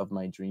catalyst of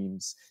my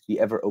dreams, the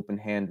ever-open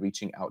hand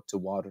reaching out to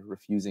water,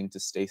 refusing to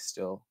stay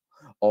still.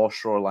 All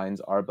shorelines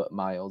are but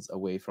miles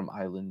away from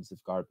islands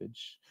of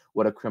garbage.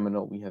 What a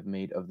criminal we have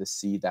made of the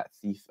sea, that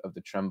thief of the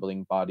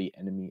trembling body,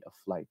 enemy of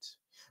flight.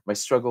 My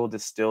struggle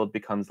distilled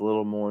becomes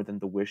little more than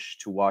the wish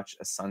to watch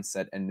a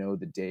sunset and know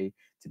the day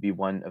to be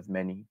one of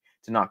many.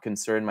 To not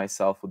concern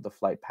myself with the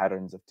flight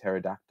patterns of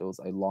pterodactyls,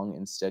 I long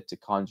instead to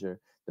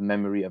conjure the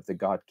memory of the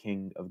God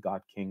King of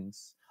God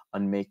Kings,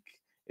 unmake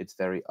its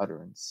very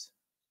utterance.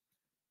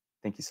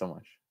 Thank you so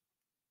much.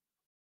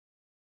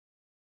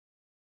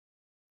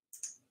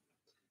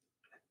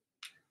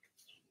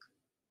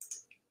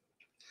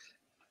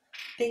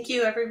 Thank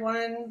you,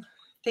 everyone.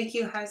 Thank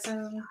you,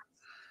 Hazem.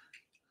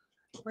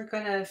 We're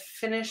going to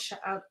finish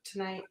out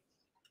tonight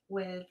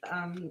with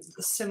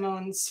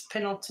Simone's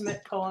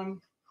penultimate poem.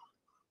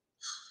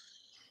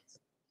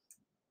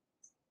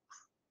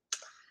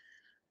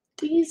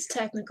 These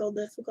technical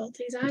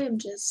difficulties, I am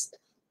just,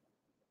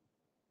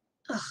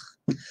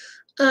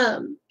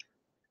 ugh.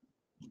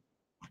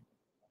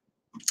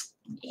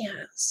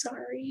 Yeah,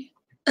 sorry.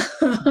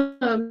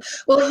 Well,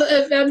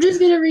 I'm just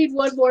going to read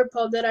one more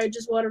poem that I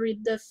just want to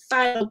read the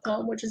final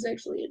poem, which is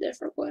actually a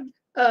different one.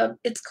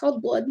 It's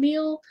called Blood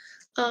Meal.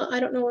 I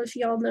don't know if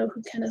y'all know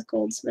who Kenneth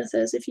Goldsmith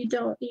is. If you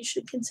don't, you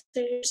should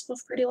consider yourself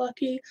pretty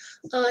lucky.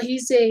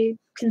 He's a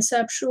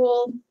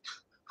conceptual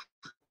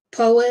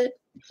poet,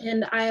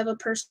 and I have a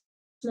personal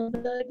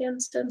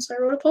against him, so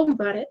I wrote a poem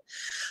about it.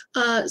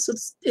 So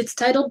it's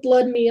titled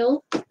Blood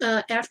Meal,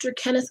 after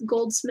Kenneth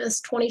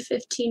Goldsmith's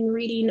 2015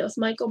 reading of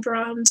Michael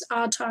Brown's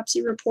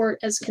autopsy report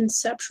as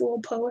conceptual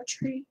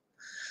poetry.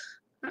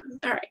 All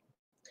right.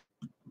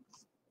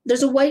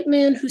 There's a white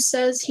man who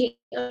says he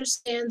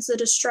understands the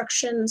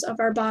destructions of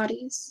our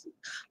bodies.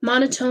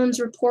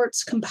 Monotones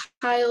reports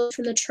compiled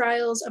from the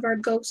trials of our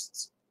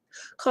ghosts.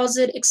 Calls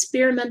it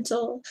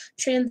experimental,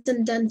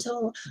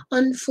 transcendental,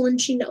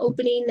 unflinching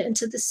opening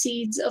into the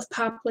seeds of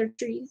poplar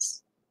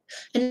trees.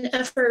 An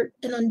effort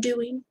in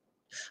undoing.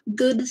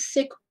 Good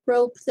thick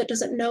rope that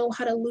doesn't know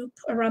how to loop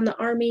around the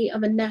army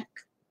of a neck.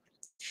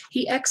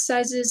 He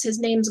excises his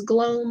name's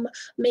gloam,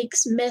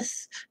 makes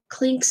myth,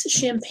 clinks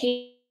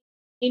champagne,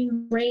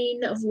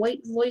 rain of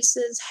white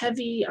voices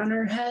heavy on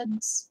our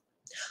heads.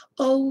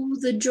 Oh,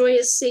 the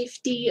joyous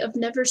safety of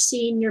never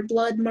seeing your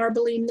blood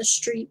marbling the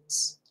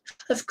streets,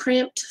 of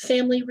cramped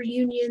family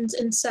reunions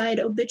inside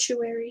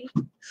obituary.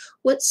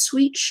 What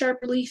sweet, sharp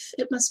relief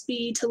it must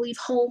be to leave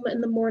home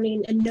in the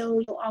morning and know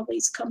you'll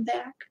always come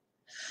back.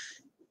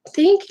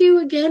 Thank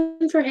you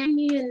again for having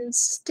me and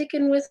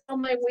sticking with all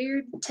my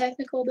weird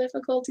technical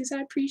difficulties.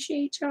 I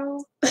appreciate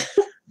y'all.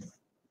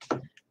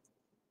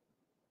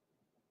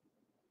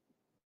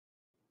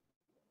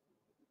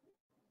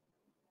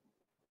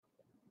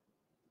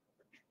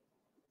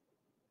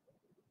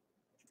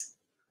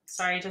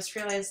 Sorry, I just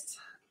realized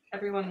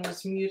everyone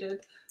was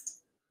muted.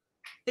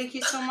 Thank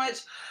you so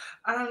much.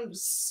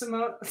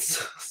 Simone,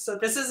 so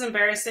this is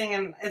embarrassing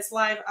and it's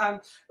live.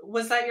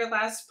 Was that your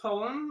last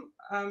poem?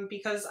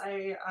 Because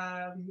I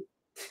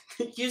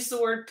used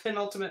the word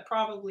penultimate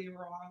probably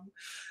wrong.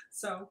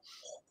 So.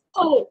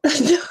 Oh,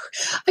 no.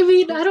 I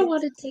mean, I don't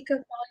want to take up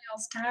all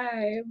y'all's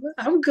time.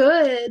 I'm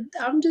good.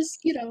 I'm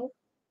just,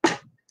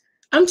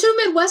 I'm too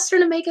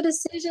Midwestern to make a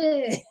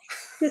decision.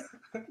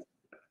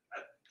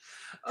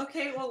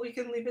 Okay, well, we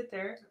can leave it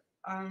there.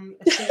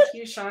 Thank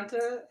you,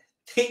 Shanta.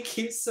 Thank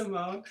you,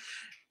 Simone.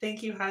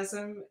 Thank you,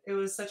 Hazem. It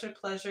was such a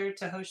pleasure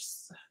to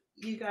host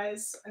you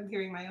guys. I'm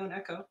hearing my own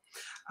echo.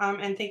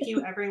 And thank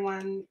you,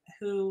 everyone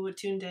who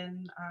tuned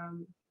in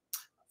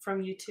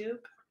from YouTube.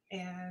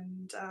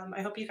 And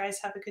I hope you guys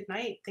have a good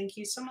night. Thank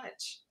you so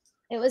much.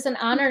 It was an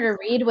honor to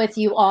read with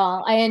you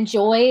all. I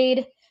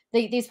enjoyed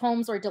these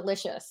poems were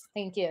delicious.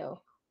 Thank you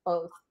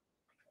both.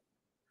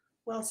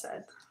 Well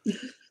said.